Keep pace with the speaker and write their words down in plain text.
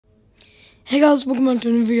Hey guys, welcome back to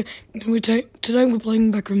another video. Today we're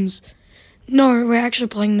playing backrooms. No, we're actually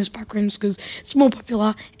playing this backrooms because it's more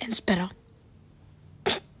popular and it's better.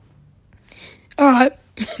 Alright,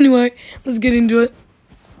 anyway, let's get into it.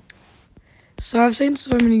 So I've seen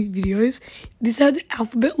so many videos. This had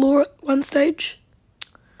alphabet law at one stage,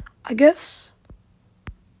 I guess.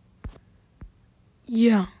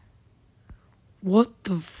 Yeah. What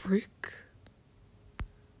the frick?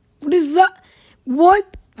 What is that?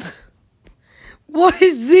 What? What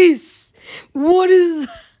is this? What is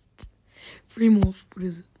that? Free morph, what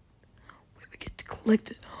is it? Where we get to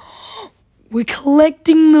collect it. We're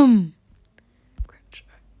collecting them.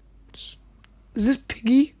 Is this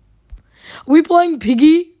Piggy? Are we playing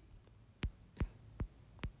Piggy?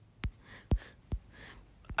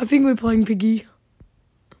 I think we're playing Piggy.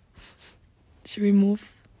 Should we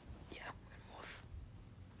morph? Yeah, we're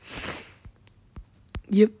morph.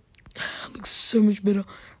 Yep. Looks so much better.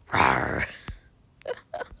 Rawr.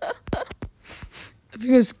 I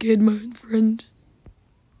think I scared my own friend.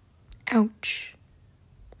 Ouch.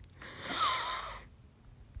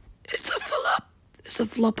 It's a flop. It's a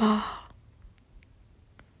flopper.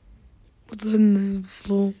 What's that in the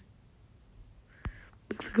floor?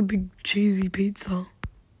 Looks like a big cheesy pizza.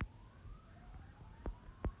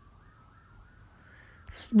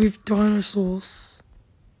 With dinosaurs.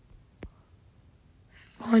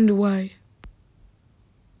 Find a way.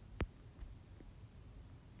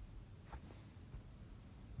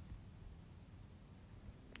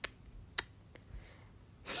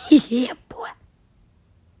 Yeah, boy.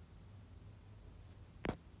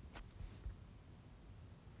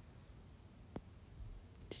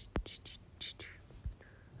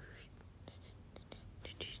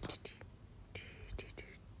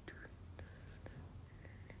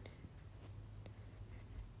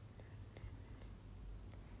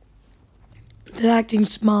 They're acting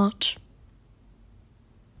smart.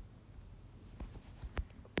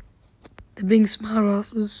 They're being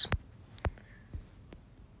smartasses.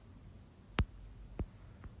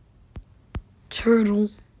 Turtle.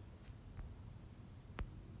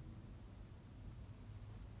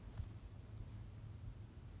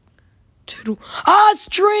 Turtle. Ah,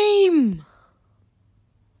 stream!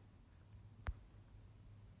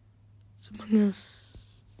 It's Among Us.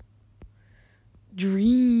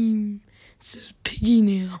 Dream. It says Piggy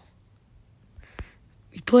now.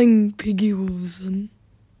 We're playing Piggy all of a sudden.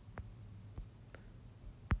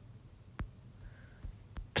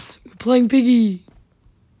 We're playing Piggy.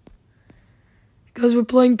 Guys, we're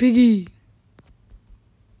playing Piggy.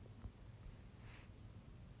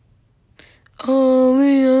 Oh,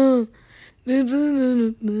 yeah.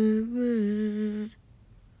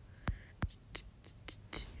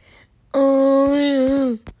 Oh,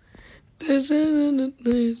 yeah.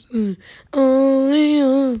 Oh,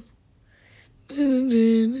 yeah.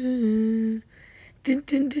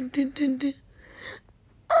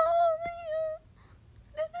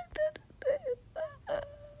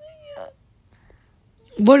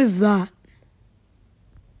 What is that?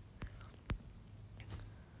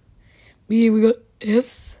 Yeah, we got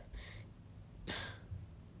F.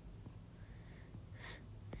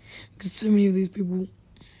 Because so many of these people.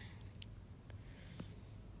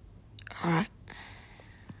 Alright.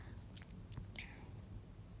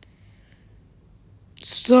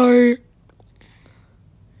 So,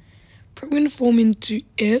 probably going to form into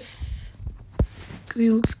F. Because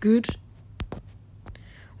he looks good.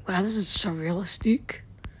 Wow, this is so realistic.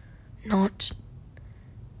 Not.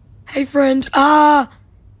 Hey, friend. Ah!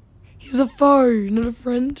 He's a foe, not a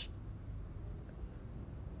friend.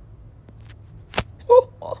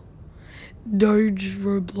 Doge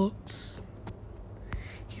Roblox.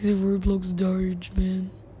 He's a Roblox Doge, man.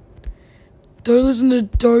 Don't listen to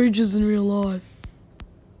Doges in real life.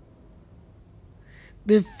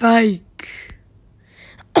 They're fake.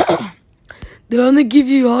 They only give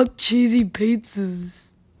you hot, cheesy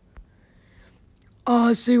pizzas. Oh,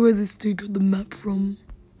 I see where this dude got the map from.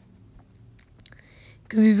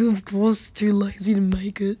 Because he's, of course, too lazy to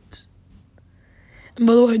make it. And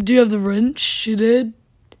by the way, I do have the wrench, shithead.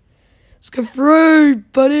 Let's go through,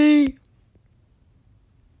 buddy.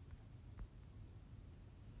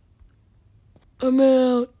 I'm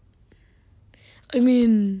out. I'm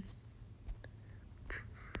in.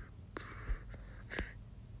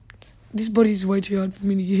 This body's way too hard for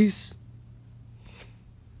me to use.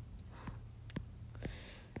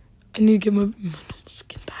 I need to get my normal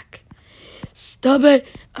skin back. Stop it!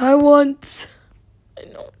 I want my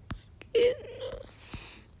normal skin.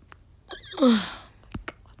 Oh my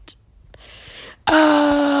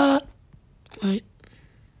god. Wait.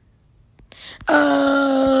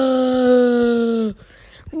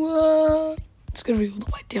 It's gonna be all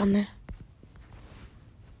the way down there.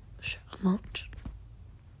 Shit, unlocked.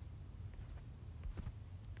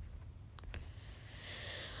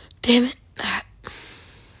 Damn it.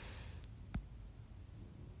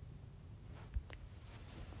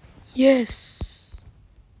 Yes.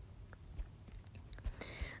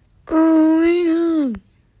 Oh my god.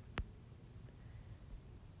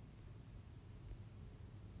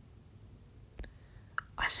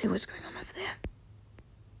 I see what's going on over there.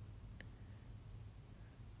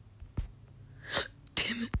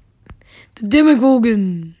 Damn it. The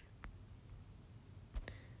Demogorgon.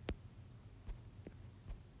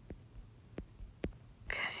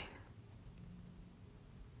 Okay.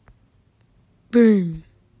 Boom.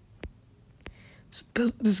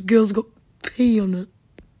 This girl's got pee on it.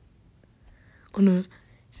 On her.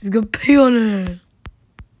 She's got pee on her.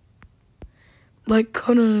 Like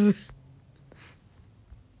Connor.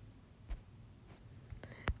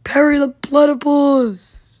 Parry the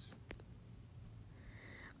platypus.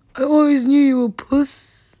 I always knew you were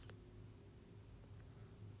puss.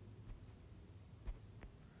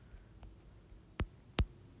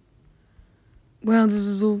 Wow, this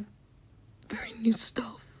is all very new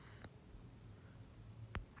stuff.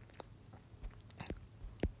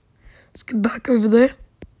 Let's get back over there.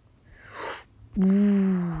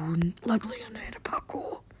 Ooh, luckily I know how to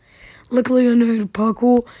parkour. Luckily I know how to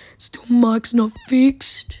parkour. Still mic's not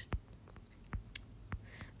fixed.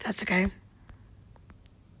 That's okay.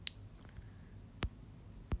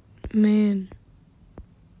 Man.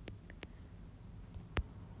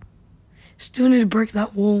 Still need to break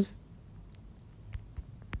that wall.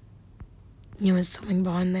 You know, there's something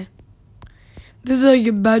behind there. This is how you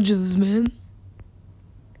get badges, man.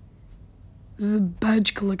 This is a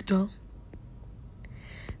badge collector.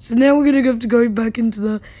 So now we're gonna have to go back into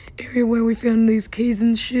the area where we found these keys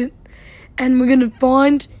and shit. And we're gonna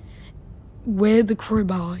find where the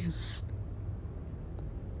crowbar is.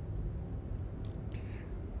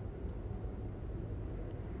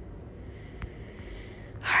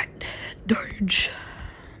 Alright, Doge.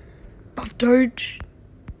 Buff Doge.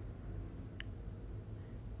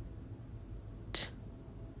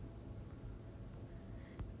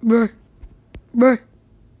 Bro. Bro,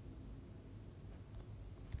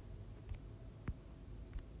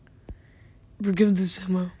 give me this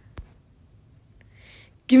hammer.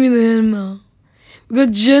 Give me the hammer. We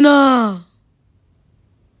got Jenna.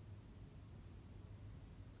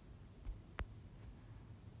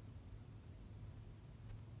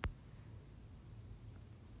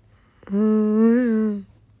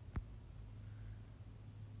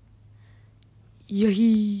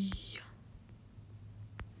 Yahee.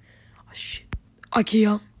 Oh shit.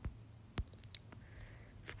 IKEA.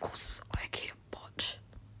 Of course it's IKEA bot.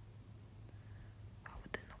 Why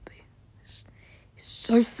would there not be? He's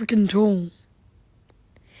so freaking tall.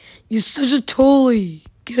 You're such a tallie.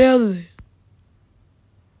 Get out of there.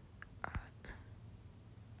 Alright.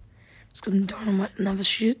 Let's go and dynamite another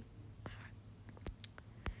shit.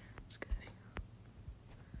 Let's go.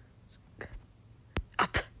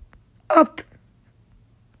 Up.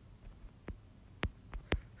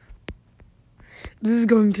 This is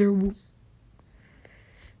going terrible.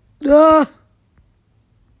 Ah!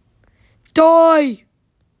 Die!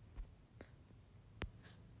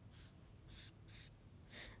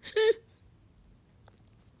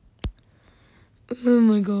 Oh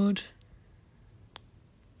my god.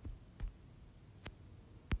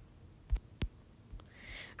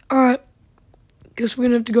 Alright. Guess we're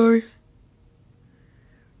gonna have to go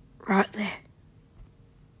right there.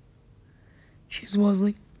 Choose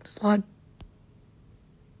wisely. Slide.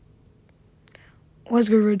 Let's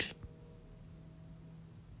go red.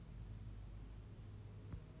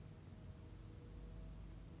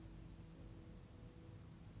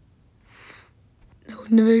 They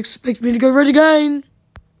would never expect me to go red again.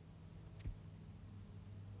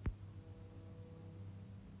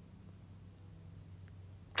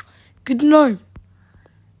 Good to know.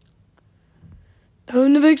 They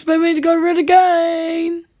would never expect me to go red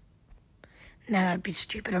again. No, that'd be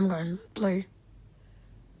stupid. I'm going blue.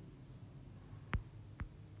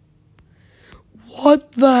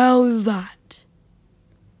 What the hell is that?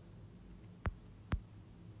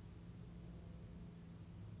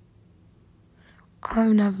 I'm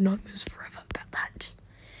gonna have nightmares forever about that.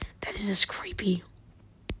 That is just creepy.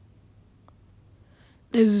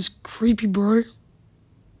 That is just creepy, bro.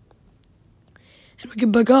 And we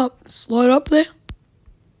get back up. Slide up there.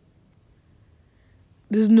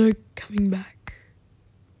 There's no coming back.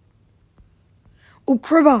 Oh,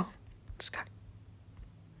 crowbar. Let's go.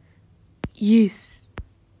 Yes.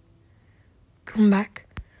 Come back.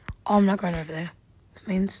 Oh, I'm not going over there. That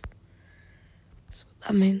means. That's what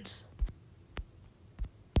that means.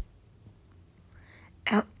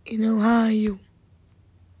 Out in Ohio.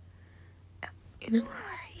 Out in Ohio.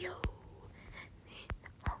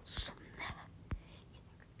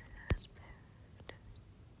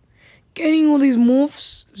 Getting all these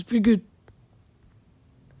morphs is pretty good.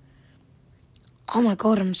 Oh my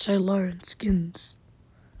god, I'm so low in skins.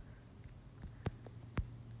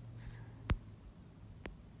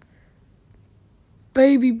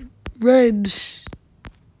 Baby red.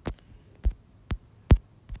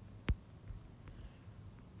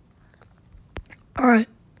 Alright.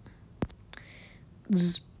 This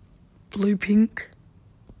is blue pink.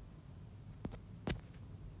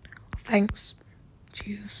 Thanks.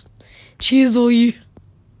 Cheers. Cheers, all you.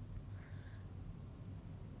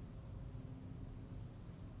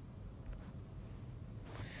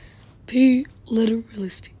 Be little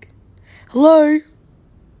realistic. Hello?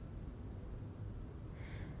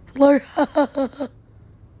 Hello?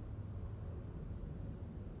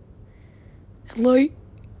 Hello?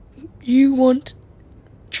 You want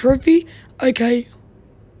trophy? Okay.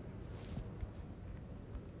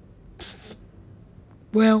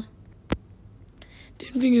 Well,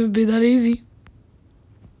 didn't think it would be that easy.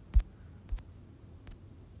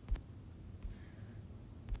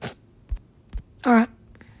 Alright.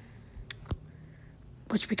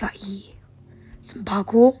 What we got here? Some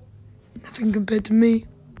parkour. Nothing compared to me.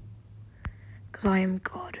 Because I am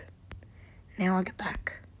God. Now I get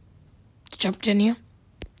back. Jump in here?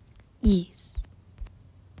 Yes.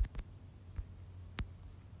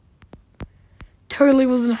 Totally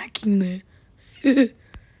wasn't hacking there.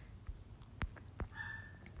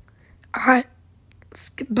 Alright. Let's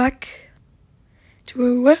get back to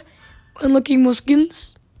where we were. Unlocking more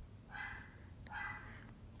skins.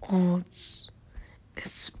 Oh,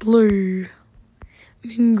 it's blue. I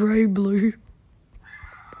mean grey blue.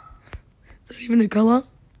 Is that even a colour?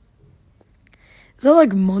 Is that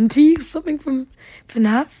like Monty? Something from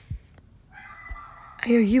FNAF?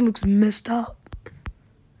 Hey, he looks messed up.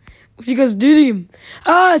 What'd you guys do to him?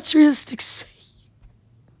 Ah, it's realistic sea.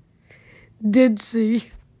 Dead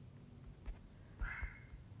sea.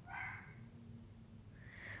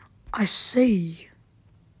 I see.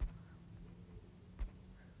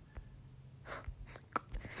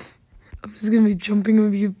 I'm just gonna be jumping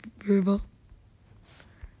over you forever.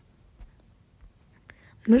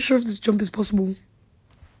 I'm not sure if this jump is possible.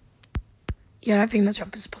 Yeah, I don't think that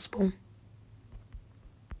jump is possible.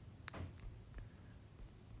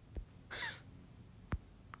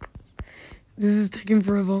 This is taking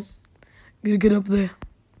forever. Gotta get up there.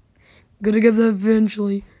 Gotta get there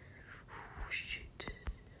eventually. Oh, shit.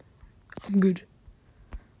 I'm good.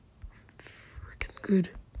 I'm freaking good.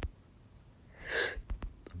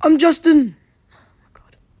 I'm Justin. Oh my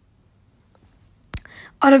god.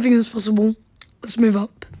 I don't think this is possible. Let's move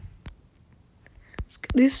up. Let's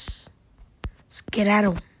get this.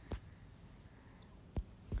 Skedaddle.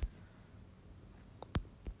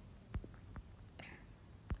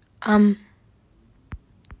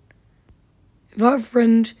 Invite a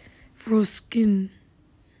friend for a skin.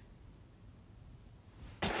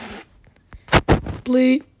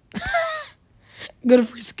 Bleed. Got a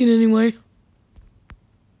free skin anyway.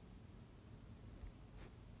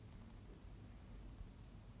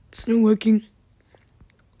 It's not working.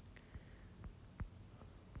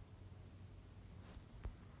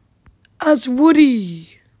 That's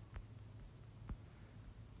Woody.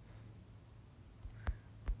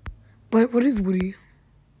 Wait, what is Woody?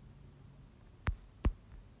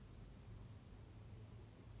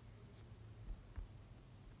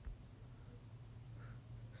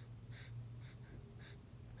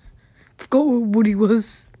 Forgot what Woody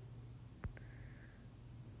was.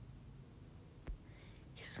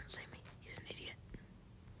 He doesn't see me. He's an idiot.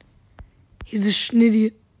 He's a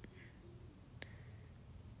schnidiot.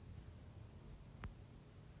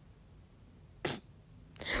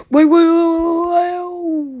 Wait.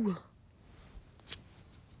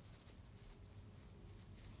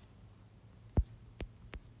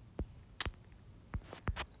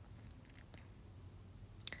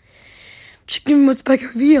 Checking what's back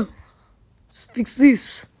over here. Let's fix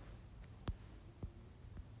this.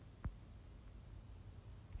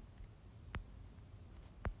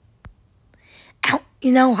 Out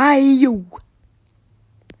in Ohio.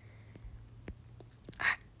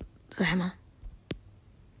 The hammer.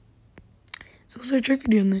 There's also a trophy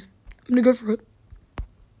down there. I'm gonna go for it.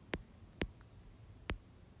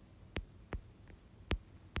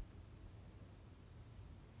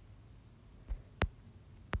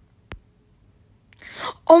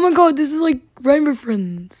 Oh my god, this is like Rainbow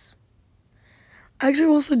Friends.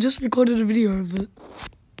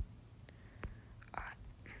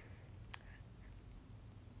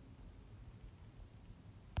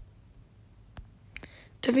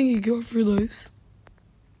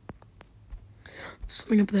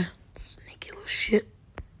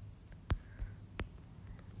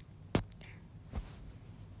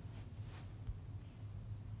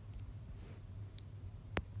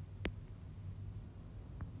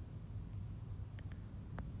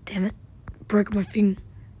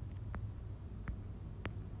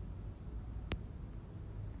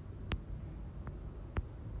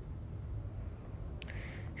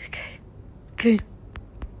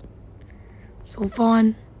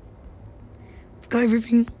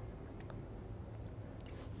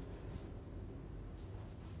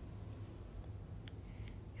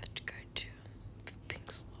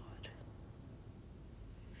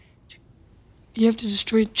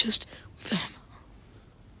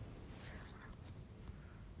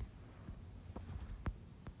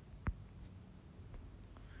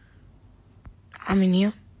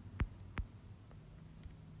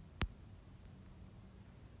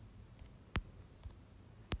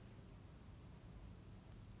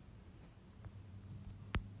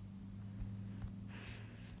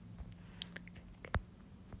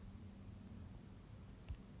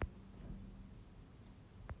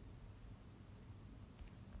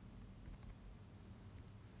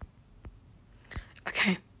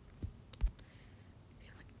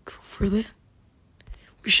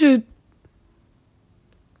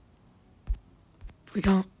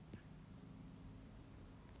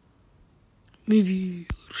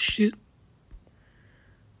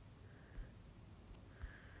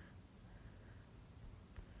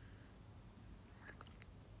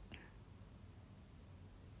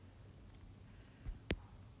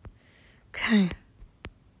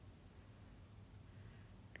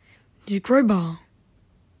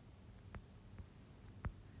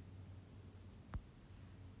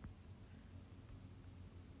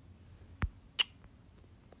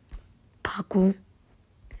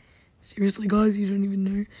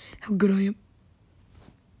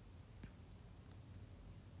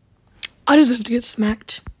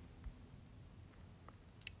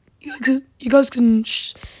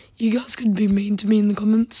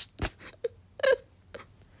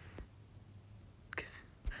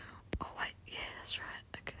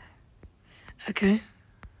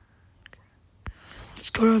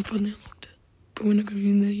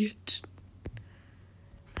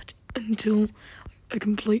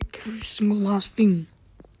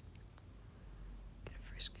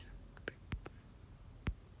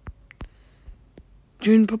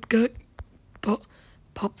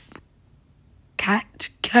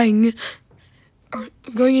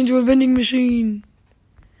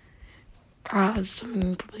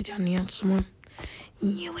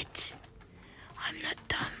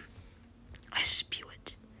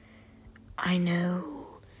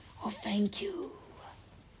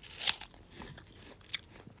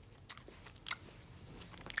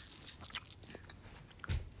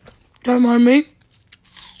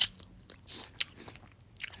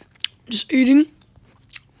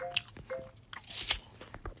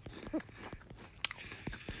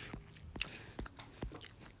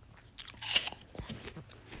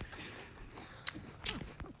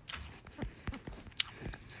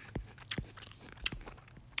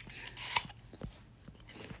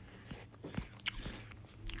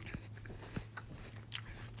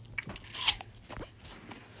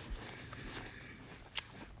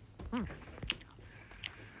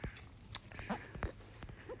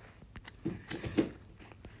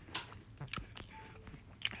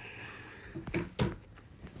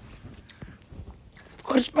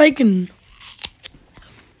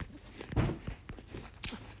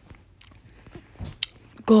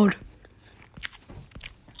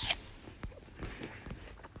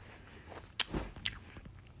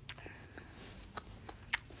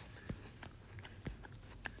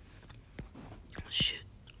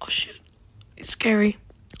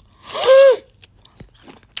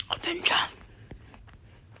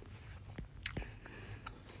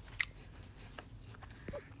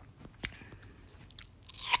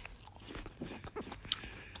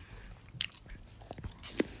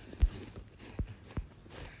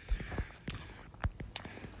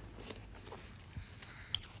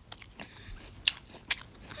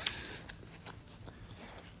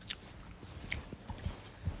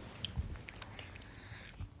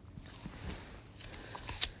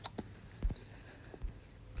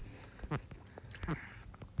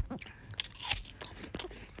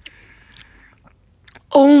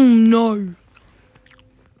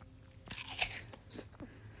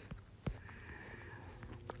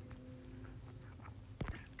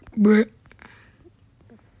 Bruh.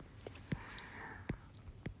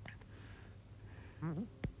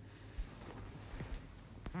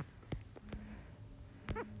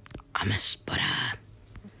 I'm a sputter.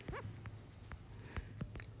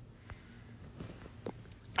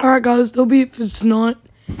 Alright guys, that'll be it for tonight.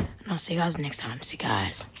 And I'll see you guys next time. See you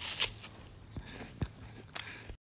guys.